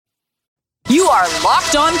You are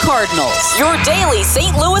Locked On Cardinals, your daily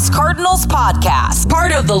St. Louis Cardinals podcast.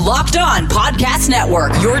 Part of the Locked On Podcast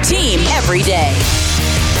Network, your team every day.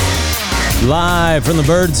 Live from the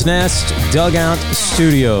Bird's Nest Dugout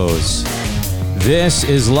Studios. This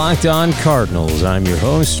is Locked On Cardinals. I'm your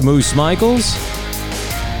host, Moose Michaels.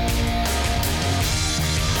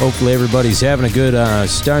 Hopefully everybody's having a good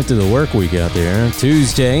start to the work week out there.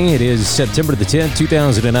 Tuesday, it is September the 10th,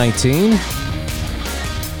 2019.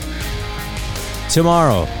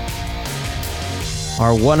 Tomorrow,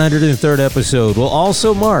 our 103rd episode will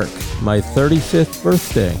also mark my 35th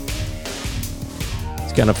birthday.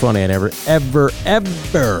 It's kind of funny. I never, ever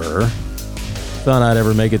thought I'd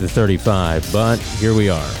ever make it to 35, but here we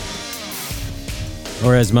are.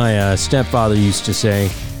 Or as my stepfather used to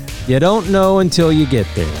say, you don't know until you get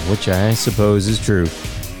there, which I suppose is true.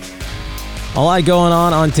 A lot going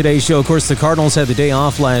on today's show. Of course, the Cardinals had the day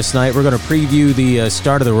off last night. We're going to preview the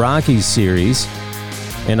start of the Rockies series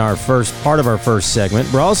in our first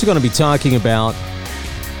segment. We're also going to be talking about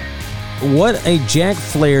what a Jack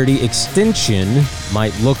Flaherty extension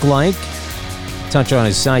might look like. Touch on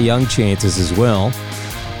his Cy Young chances as well.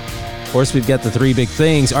 Of course, we've got the three big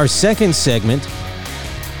things. Our second segment,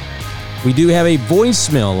 we do have a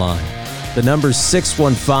voicemail line. The number's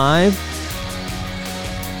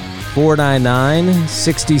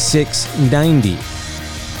 615-499-6690.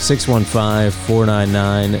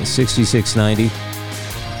 615-499-6690.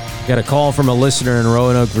 Got a call from a listener in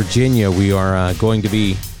Roanoke, Virginia we are going to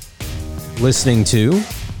be listening to.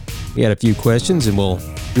 We had a few questions, and we'll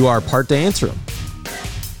do our part to answer them,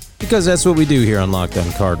 because that's what we do here on Locked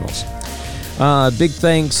On Cardinals. Big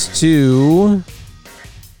thanks to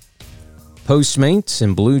Postmates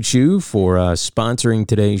and Blue Chew for sponsoring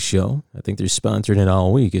today's show. I think they're sponsoring it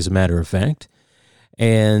all week, as a matter of fact.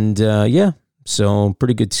 And, so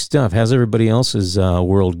pretty good stuff. How's everybody else's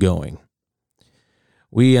world going?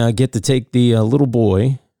 We get to take the little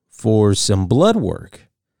boy for some blood work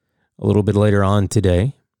a little bit later on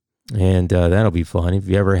today, and that'll be fun. If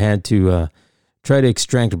you ever had to try to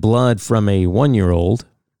extract blood from a 1-year-old,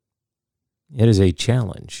 it is a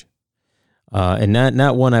challenge, and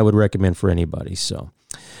not one I would recommend for anybody. So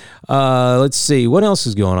let's see what else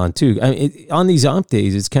is going on too. On these off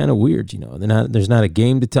days, it's kind of weird, there's not a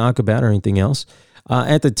game to talk about or anything else.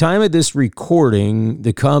 At the time of this recording,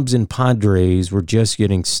 the Cubs and Padres were just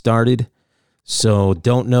getting started, so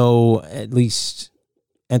don't know, at least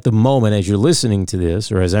at the moment as you're listening to this,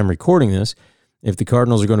 or as I'm recording this, if the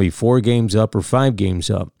Cardinals are going to be 4 games up or 5 games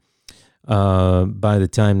up by the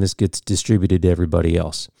time this gets distributed to everybody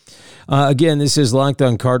else. Again, this is Locked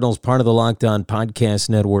On Cardinals, part of the Locked On Podcast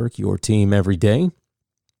Network, your team every day.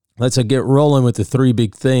 Let's get rolling with the three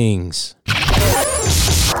big things.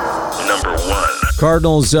 Number 1.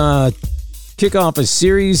 Cardinals kick off a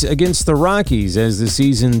series against the Rockies as the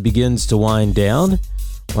season begins to wind down.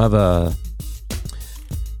 We'll have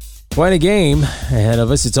quite a game ahead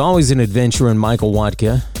of us. It's always an adventure when Michael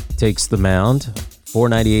Wacha takes the mound.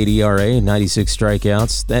 4.98 ERA, 96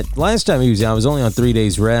 strikeouts. That last time he was out was only on 3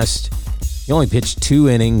 days rest. He only pitched 2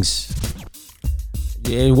 innings.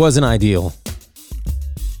 It wasn't ideal.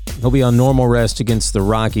 He'll be on normal rest against the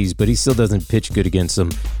Rockies, but he still doesn't pitch good against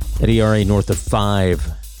them. That ERA north of 5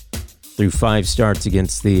 through 5 starts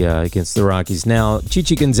against the Rockies. Now,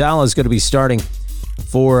 Chichi Gonzalez is going to be starting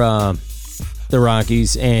for the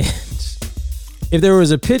Rockies, and if there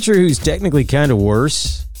was a pitcher who's technically kind of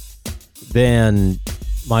worse than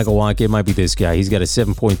Michael Wacha, it might be this guy. He's got a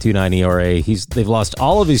 7.29 ERA. They've lost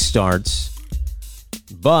all of his starts,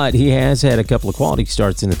 but he has had a couple of quality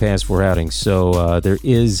starts in the past 4 outings, so there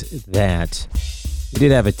is that. He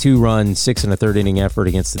did have a 2-run, 6 1/3 inning effort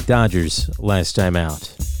against the Dodgers last time out.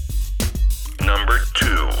 Number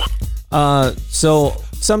 2. So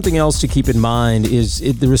something else to keep in mind is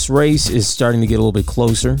this race is starting to get a little bit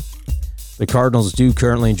closer. The Cardinals do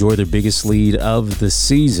currently enjoy their biggest lead of the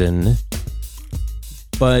season,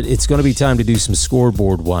 but it's going to be time to do some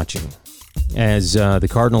scoreboard watching, as the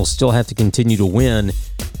Cardinals still have to continue to win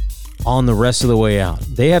on the rest of the way out.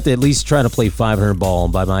 They have to at least try to play 500 ball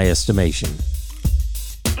by my estimation.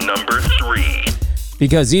 Number 3.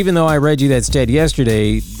 Because even though I read you that stat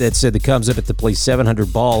yesterday that said the Cubs have to play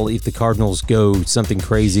 700 ball if the Cardinals go something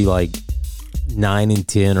crazy like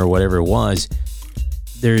 9-10 or whatever it was,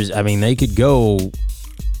 they could go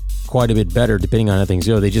quite a bit better depending on how things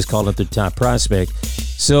go. They just called up their top prospect.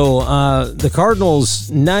 So the Cardinals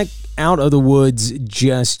not out of the woods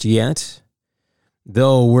just yet,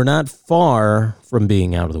 though we're not far from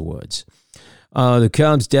being out of the woods. The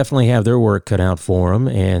Cubs definitely have their work cut out for them,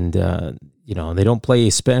 and they don't play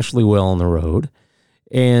especially well on the road.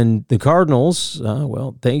 And the Cardinals,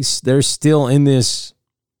 they're still in this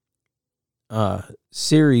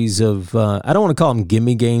series of, I don't want to call them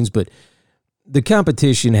gimme games, but the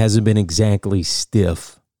competition hasn't been exactly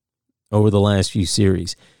stiff over the last few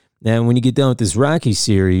series. Now, when you get done with this Rocky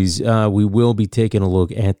series, we will be taking a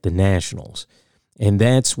look at the Nationals. And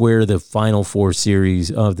that's where the final 4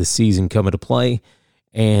 series of the season come into play.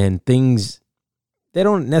 And things, they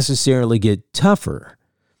don't necessarily get tougher,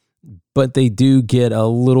 but they do get a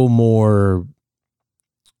little more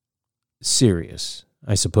serious,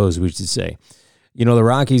 I suppose we should say. You know, the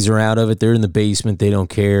Rockies are out of it. They're in the basement. They don't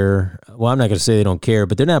care. Well, I'm not going to say they don't care,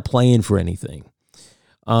 but they're not playing for anything.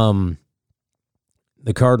 The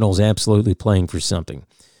Cardinals absolutely playing for something.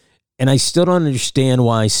 And I still don't understand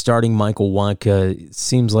why starting Michael Wacha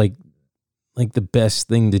seems like the best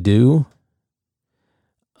thing to do.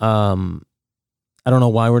 I don't know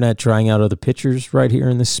why we're not trying out other pitchers right here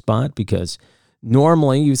in this spot, because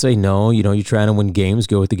normally you say no, you're trying to win games,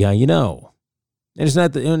 go with the guy you know. And it's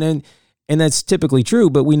not and that's typically true,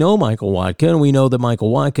 but we know Michael Wacha, and we know that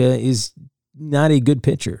Michael Wacha is not a good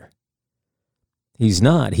pitcher. He's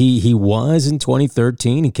not. He was in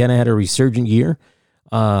 2013. He kind of had a resurgent year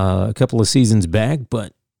a couple of seasons back,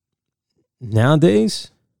 but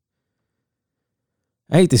nowadays,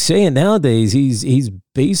 I hate to say it, nowadays he's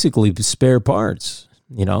basically spare parts.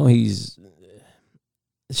 He's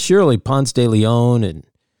surely Ponce de Leon and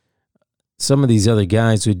some of these other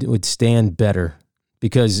guys would stand better,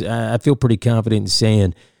 because I feel pretty confident in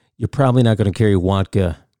saying you're probably not going to carry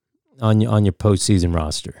Wacha on your postseason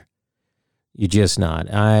roster. You're just not.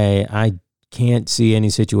 I can't see any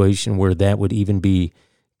situation where that would even be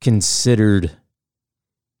considered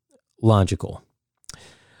logical.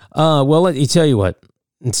 Well, let me tell you what.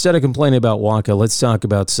 Instead of complaining about Wacha, let's talk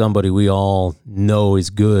about somebody we all know is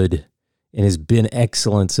good and has been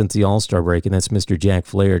excellent since the All-Star break, and that's Mr. Jack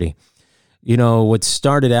Flaherty. What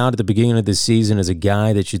started out at the beginning of this season as a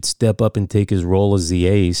guy that should step up and take his role as the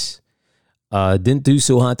ace, didn't do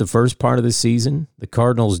so hot the first part of the season. The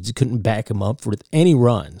Cardinals couldn't back him up for any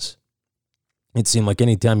runs. It seemed like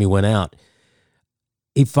any time he went out,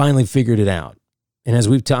 he finally figured it out. And as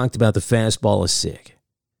we've talked about, the fastball is sick.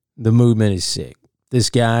 The movement is sick. This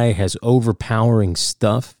guy has overpowering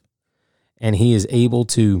stuff, and he is able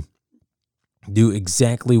to do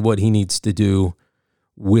exactly what he needs to do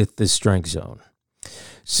with the strike zone.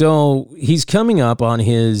 So he's coming up on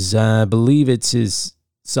his, I believe it's his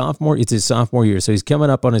sophomore year. So he's coming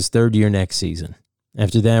up on his 3rd year next season.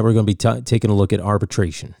 After that, we're going to be taking a look at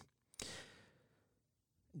arbitration.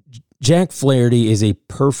 Jack Flaherty is a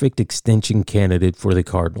perfect extension candidate for the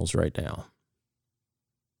Cardinals right now.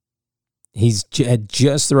 He's at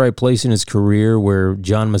just the right place in his career where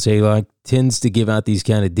John Mozeliak tends to give out these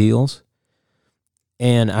kind of deals.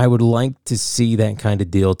 And I would like to see that kind of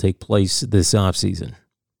deal take place this offseason.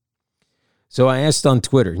 So I asked on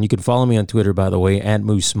Twitter, and you can follow me on Twitter, by the way, at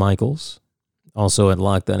Moose Michaels, also at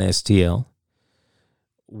Locked On STL.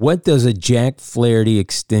 What does a Jack Flaherty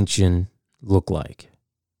extension look like?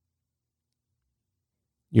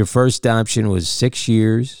 Your first option was 6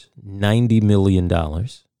 years, $90 million. The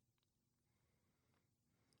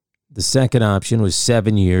second option was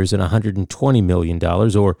 7 years and $120 million,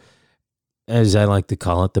 or as I like to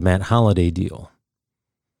call it, the Matt Holliday deal.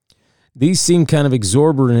 These seem kind of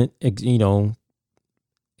exorbitant. I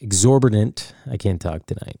can't talk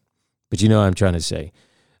tonight, but you know what I'm trying to say.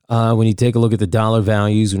 When you take a look at the dollar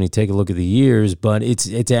values, when you take a look at the years, but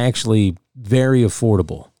it's actually very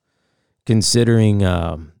affordable considering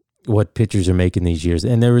what pitchers are making these years.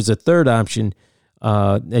 And there was a third option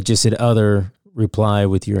that just said other, reply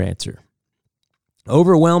with your answer.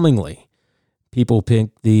 Overwhelmingly, people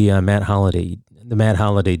picked the Matt Holliday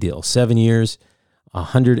deal. 7 years,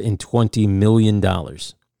 $120 million.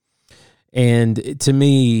 And to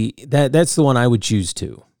me, that's the one I would choose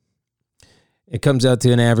too. It comes out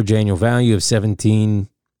to an average annual value of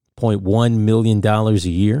 $17.1 million a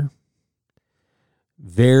year.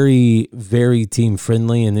 Very, very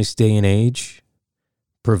team-friendly in this day and age.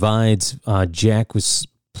 Provides Jack with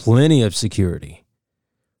plenty of security.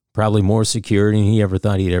 Probably more security than he ever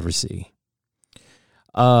thought he'd ever see.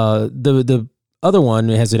 The other one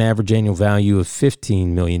has an average annual value of $15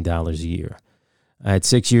 million a year. At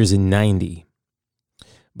 6 years and 90.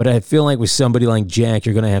 But I feel like with somebody like Jack,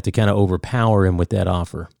 you're going to have to kind of overpower him with that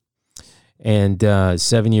offer. And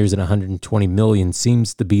 7 years and $120 million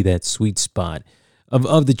seems to be that sweet spot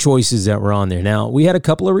of the choices that were on there. Now, we had a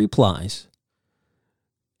couple of replies.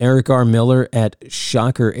 Eric R. Miller at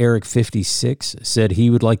Shocker Eric 56 said he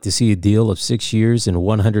would like to see a deal of 6 years and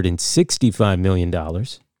 $165 million.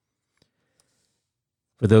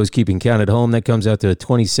 For those keeping count at home, that comes out to a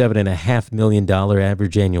 $27.5 million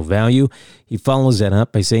average annual value. He follows that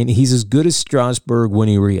up by saying he's as good as Strasburg when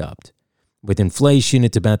he re-upped. With inflation,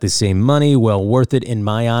 it's about the same money. Well worth it, in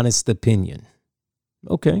my honest opinion.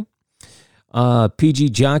 Okay. PG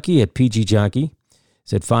Jockey at PG Jockey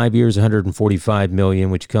said 5 years, $145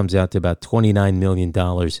 million, which comes out to about $29 million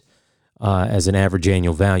as an average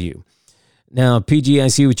annual value. Now, PG, I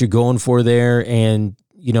see what you're going for there, and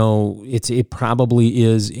you know it probably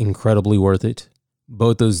is incredibly worth it.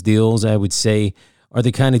 Both those deals, I would say, are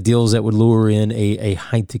the kind of deals that would lure in a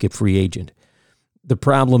high-ticket free agent. The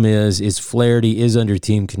problem is Flaherty is under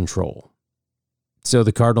team control. So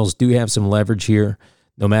the Cardinals do have some leverage here.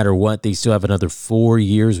 No matter what, they still have another 4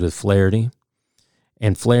 years with Flaherty.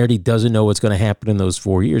 And Flaherty doesn't know what's going to happen in those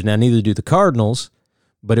 4 years. Now, neither do the Cardinals,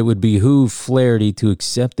 but it would behoove Flaherty to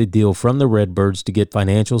accept a deal from the Redbirds to get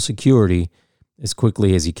financial security as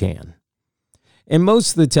quickly as he can. And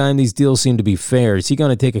most of the time, these deals seem to be fair. Is he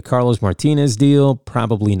going to take a Carlos Martinez deal?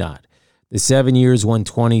 Probably not. The 7 years,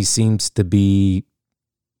 120 seems to be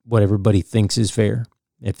what everybody thinks is fair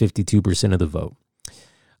at 52% of the vote.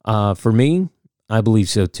 For me, I believe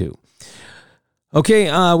so too.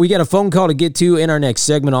 Okay, we got a phone call to get to in our next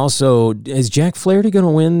segment. Also, is Jack Flaherty going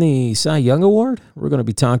to win the Cy Young Award? We're going to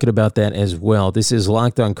be talking about that as well. This is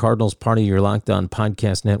Locked On Cardinals, part of your Locked On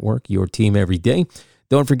Podcast Network, your team every day.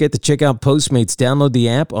 Don't forget to check out Postmates. Download the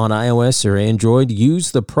app on iOS or Android.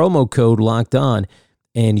 Use the promo code Locked On,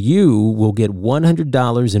 and you will get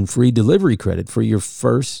 $100 in free delivery credit for your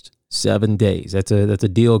first 7 days. That's a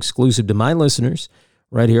deal exclusive to my listeners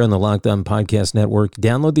right here on the Locked On Podcast Network.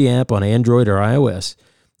 Download the app on Android or iOS.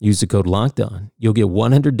 Use the code Locked On. You'll get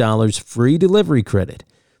 $100 free delivery credit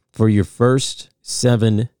for your first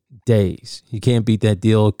 7 days. You can't beat that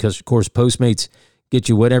deal because, of course, Postmates get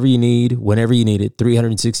you whatever you need, whenever you need it,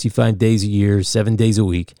 365 days a year, 7 days a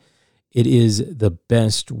week. It is the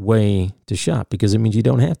best way to shop because it means you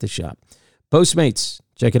don't have to shop. Postmates,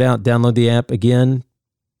 check it out. Download the app. Again,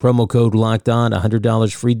 promo code Locked On,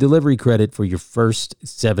 $100 free delivery credit for your first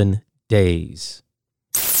 7 days.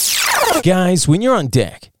 Guys, when you're on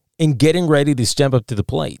deck and getting ready to step up to the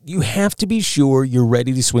plate, you have to be sure you're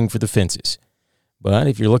ready to swing for the fences. But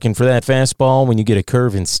if you're looking for that fastball when you get a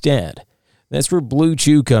curve instead, that's where Blue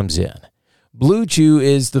Chew comes in. Blue Chew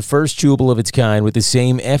is the first chewable of its kind with the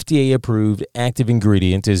same FDA-approved active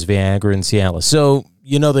ingredient as Viagra and Cialis. So,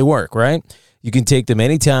 you know they work, right? You can take them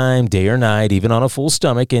anytime, day or night, even on a full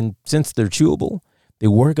stomach, and since they're chewable, they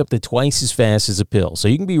work up to twice as fast as a pill. So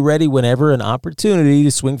you can be ready whenever an opportunity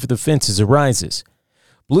to swing for the fences arises.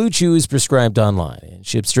 Blue Chew is prescribed online and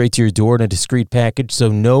shipped straight to your door in a discreet package, so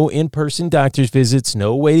no in-person doctor's visits,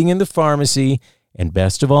 no waiting in the pharmacy, and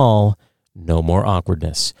best of all, no more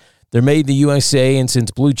awkwardness. They're made in the USA, and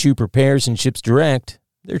since Blue Chew prepares and ships direct,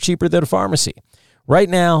 they're cheaper than a pharmacy. Right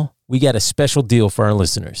now, we got a special deal for our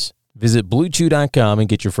listeners. Visit BlueChew.com and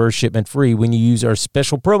get your first shipment free when you use our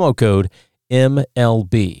special promo code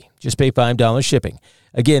MLB. Just pay $5 shipping.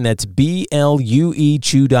 Again, that's BLUEChew.com,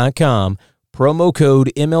 promo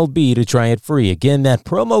code MLB to try it free. Again, that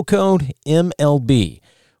promo code MLB.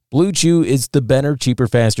 Blue Chew is the better, cheaper,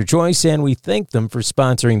 faster choice, and we thank them for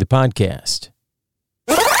sponsoring the podcast.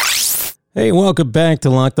 Hey, welcome back to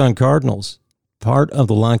Locked On Cardinals, part of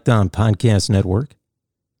the Locked On Podcast Network,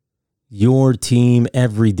 your team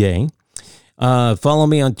every day. Follow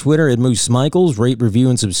me on Twitter at Moose Michaels. Rate, review,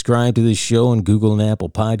 and subscribe to this show on Google and Apple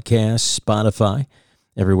Podcasts, Spotify,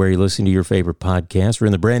 everywhere you listen to your favorite podcasts. We're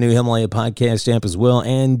in the brand new Himalaya podcast app as well,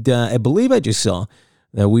 and I believe I just saw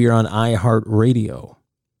that we are on iHeartRadio.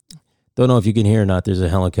 Don't know if you can hear or not. There's a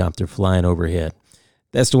helicopter flying overhead.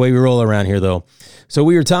 That's the way we roll around here, though. So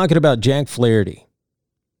we were talking about Jack Flaherty.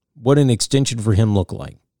 What an extension for him look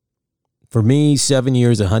like. For me, 7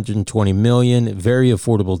 years, $120 million, very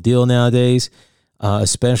affordable deal nowadays,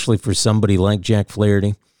 especially for somebody like Jack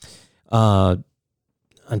Flaherty. I'm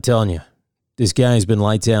telling you, this guy has been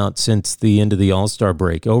lights out since the end of the All-Star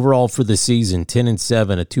break. Overall for the season,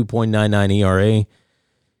 10-7, a 2.99 ERA,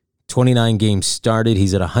 29 games started.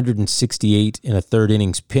 He's at 168 in a third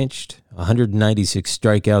innings pitched, 196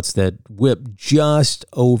 strikeouts that whip just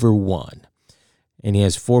over 1. And he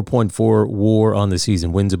has 4.4 WAR on the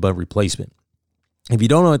season, wins above replacement. If you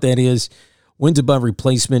don't know what that is, wins above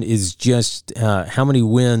replacement is just how many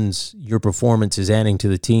wins your performance is adding to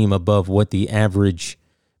the team above what the average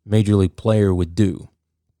major league player would do.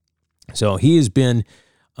 So he has been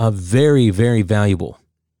very, very valuable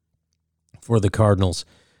for the Cardinals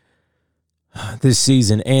this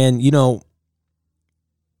season. And, you know,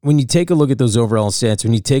 when you take a look at those overall stats,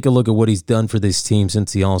 when you take a look at what he's done for this team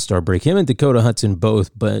since the All-Star break, him and Dakota Hudson both,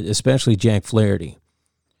 but especially Jack Flaherty,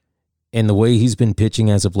 and the way he's been pitching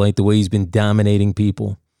as of late, the way he's been dominating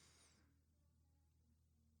people,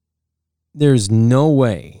 there's no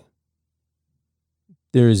way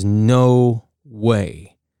that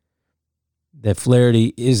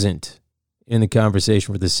Flaherty isn't in the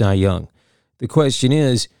conversation for the Cy Young. The question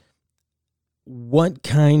is, what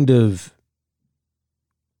kind of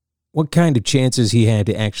chances he had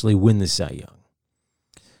to actually win the Cy Young?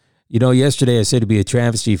 You know, yesterday I said it'd be a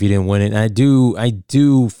travesty if he didn't win it. And I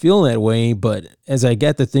do feel that way, but as I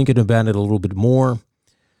got to thinking about it a little bit more,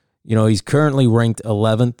 you know, he's currently ranked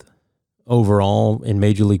 11th overall in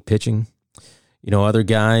Major League pitching. You know, other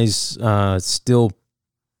guys still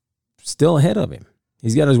ahead of him.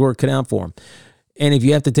 He's got his work cut out for him. And if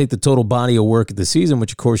you have to take the total body of work of the season,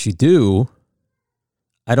 which of course you do,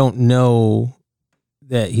 I don't know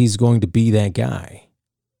that he's going to be that guy.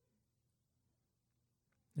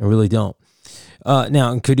 I really don't.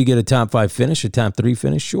 Now, could he get a top 5 finish, a top 3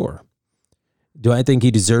 finish? Sure. Do I think he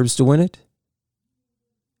deserves to win it?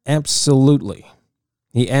 Absolutely.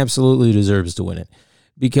 He absolutely deserves to win it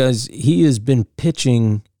because he has been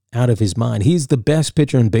pitching out of his mind. He's the best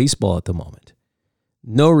pitcher in baseball at the moment.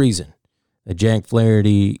 No reason that Jack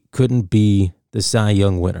Flaherty couldn't be the Cy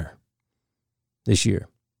Young winner this year.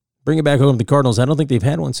 Bring it back home to the Cardinals. I don't think they've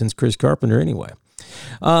had one since Chris Carpenter anyway.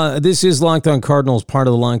 This is Locked On Cardinals, part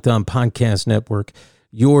of the Locked On Podcast Network.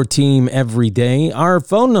 Your team every day. Our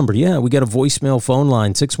phone number, we got a voicemail phone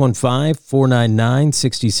line,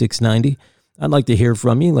 615-499-6690. I'd like to hear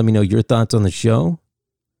from you. Let me know your thoughts on the show.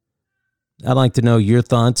 I'd like to know your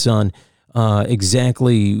thoughts on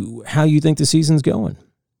exactly how you think the season's going,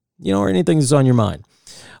 you know, or anything that's on your mind.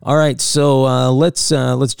 All right, so let's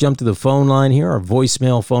jump to the phone line here, our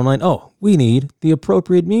voicemail phone line. Oh, we need the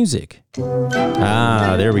appropriate music.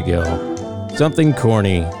 There we go. Something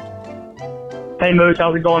corny. Hey, Moose,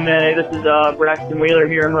 how's it going, man? Hey, this is Braxton Wheeler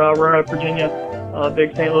here in Roanoke, Virginia.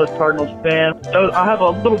 Big St. Louis Cardinals fan. So I have a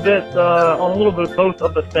little bit of both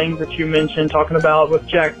of the things that you mentioned, talking about with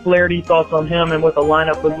Jack Flaherty, thoughts on him and what the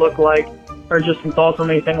lineup would look like, or just some thoughts on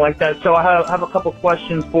anything like that. So I have a couple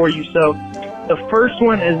questions for you. So the first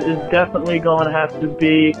one is definitely going to have to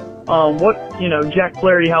be Jack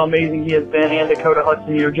Flaherty, how amazing he has been, and Dakota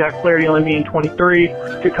Hudson. You know, Jack Flaherty only being 23,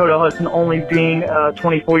 Dakota Hudson only being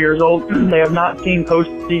 24 years old. They have not seen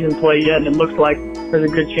postseason play yet, and it looks like there's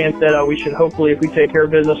a good chance that we should hopefully, if we take care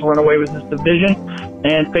of business, run away with this division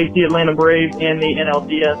and face the Atlanta Braves and the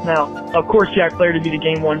NLDS. Now, of course, Jack Flaherty would be the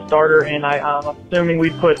Game 1 starter, and I'm assuming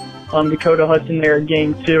we put Dakota Hudson there in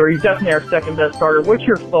Game 2, or he's definitely our second best starter. What's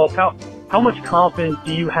your thoughts? How much confidence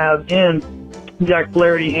do you have in Jack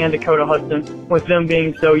Flaherty and Dakota Hudson with them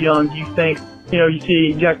being so young? Do you think, you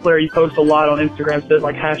see Jack Flaherty post a lot on Instagram, says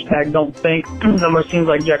like #Don'tThink. It almost seems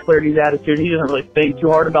like Jack Flaherty's attitude, he doesn't really think too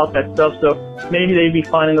hard about that stuff, so maybe they'd be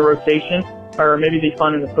fine in the rotation, or maybe they'd be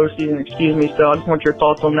fine in the postseason, So I just want your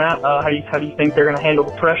thoughts on that. How do you think they're going to handle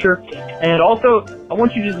the pressure? And also, I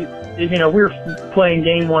want you to, we're playing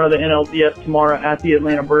Game 1 of the NLDS tomorrow at the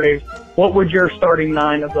Atlanta Braves. What would your starting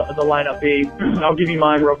 9 of the lineup be? I'll give you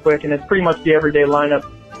mine real quick, and it's pretty much the everyday lineup.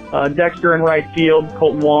 Dexter in right field,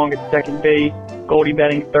 Colton Wong at second base, Goldie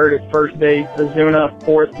Betting third at first base, Ozuna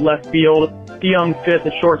fourth left field, DeYoung fifth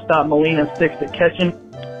at shortstop, Molina sixth at catching,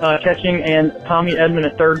 and Tommy Edman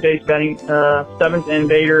at third base batting seventh, and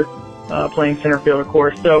Bader playing center field, of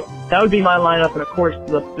course. So that would be my lineup, and of course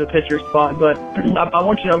the pitcher spot. But I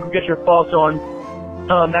want you to get your thoughts on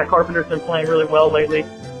Matt Carpenter's been playing really well lately.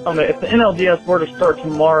 If the NLDS were to start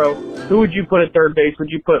tomorrow, who would you put at third base? Would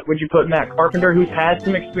you put Matt Carpenter, who's had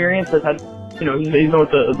some experience, has had, he's been with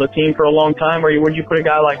the team for a long time, or would you put a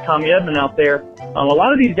guy like Tommy Edman out there? A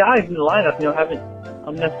lot of these guys in the lineup, haven't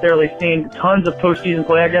necessarily seen tons of postseason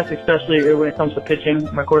play, I guess, especially when it comes to pitching.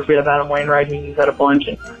 Of course, we have Adam Wainwright, who's had a bunch,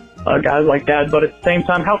 and guys like that. But at the same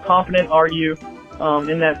time, how confident are you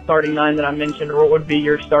in that starting 9 that I mentioned, or what would be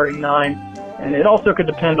your starting 9? And it also could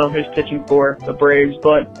depend on who's pitching for the Braves.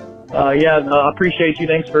 But, I appreciate you.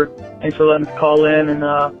 Thanks for letting us call in, and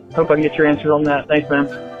hope I can get your answers on that. Thanks, man.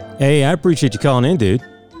 Hey, I appreciate you calling in, dude.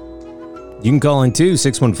 You can call in, too,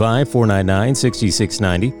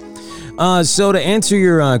 615-499-6690. So to answer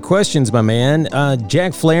your questions, my man,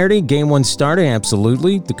 Jack Flaherty, Game 1 starter,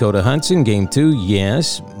 absolutely. Dakota Hudson, Game 2,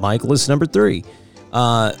 yes. Michaelis, number 3.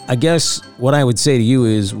 I guess what I would say to you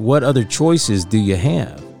is, what other choices do you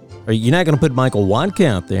have? You're not going to put Michael Wacha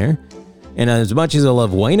out there. And as much as I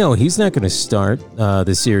love Waino, he's not going to start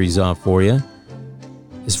the series off for you.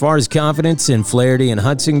 As far as confidence in Flaherty and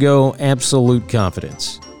Hudson go, absolute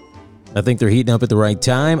confidence. I think they're heating up at the right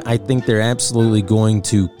time. I think they're absolutely going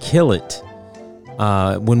to kill it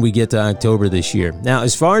when we get to October this year. Now,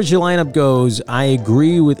 as far as your lineup goes, I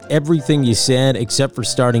agree with everything you said except for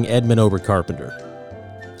starting Edman over Carpenter.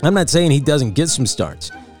 I'm not saying he doesn't get some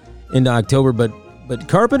starts into October, but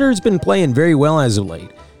Carpenter's been playing very well as of late,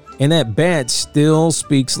 and that bat still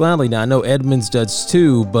speaks loudly. Now, I know Edmonds does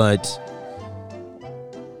too, but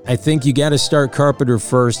I think you got to start Carpenter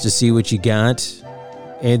first to see what you got,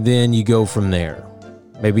 and then you go from there.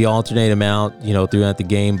 Maybe alternate him out, throughout the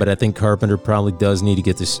game, but I think Carpenter probably does need to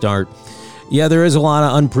get the start. Yeah, there is a lot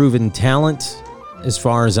of unproven talent as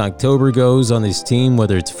far as October goes on this team,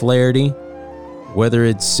 whether it's Flaherty, whether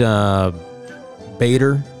it's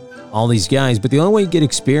Bader, all these guys. But the only way you get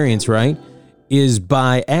experience, right, is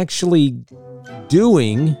by actually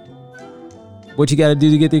doing what you got to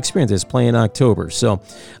do to get the experience. That's playing October. So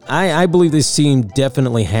I believe this team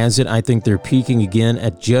definitely has it. I think they're peaking again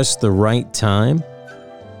at just the right time.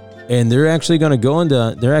 And they're actually going to go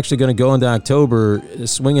into October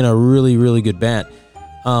swinging a really, really good bat.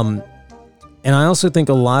 And I also think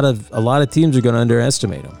a lot of teams are going to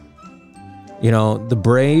underestimate them. The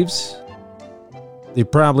Braves, they're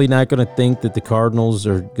probably not going to think that the Cardinals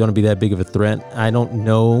are going to be that big of a threat. I don't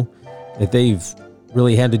know that they've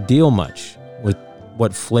really had to deal much with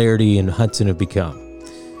what Flaherty and Hudson have become.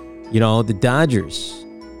 The Dodgers,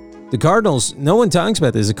 the Cardinals, no one talks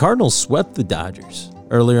about this. The Cardinals swept the Dodgers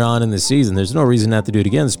earlier on in the season. There's no reason not to do it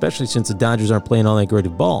again, especially since the Dodgers aren't playing all that great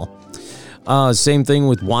of ball. Same thing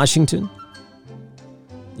with Washington.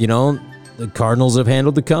 The Cardinals have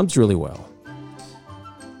handled the Cubs really well.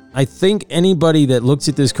 I think anybody that looks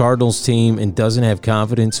at this Cardinals team and doesn't have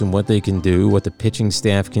confidence in what they can do, what the pitching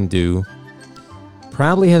staff can do,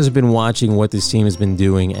 probably hasn't been watching what this team has been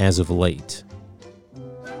doing as of late.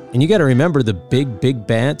 And you got to remember, the big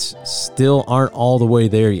bats still aren't all the way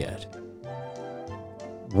there yet.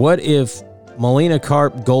 What if Molina,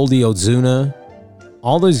 Carp, Goldie, Ozuna,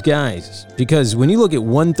 all those guys? Because when you look at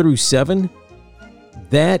 1 through 7,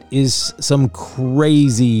 that is some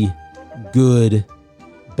crazy good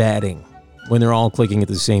batting when they're all clicking at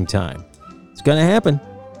the same time. It's going to happen.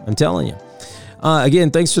 I'm telling you. Again,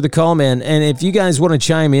 thanks for the call, man. And if you guys want to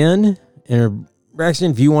chime in, or Braxton,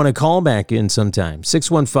 if you want to call back in sometime,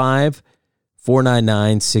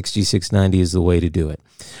 615-499-6690 is the way to do it.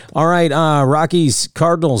 All right, Rockies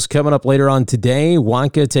Cardinals coming up later on today.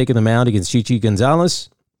 Wonka taking them out against Chichi Gonzalez.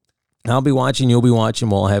 I'll be watching. You'll be watching.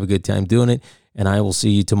 We'll have a good time doing it. And I will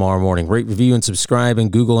see you tomorrow morning. Rate, review, and subscribe in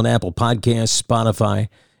Google and Apple Podcasts, Spotify,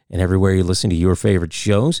 and everywhere you listen to your favorite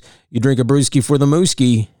shows. You drink a brewski for the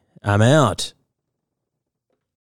mooski. I'm out.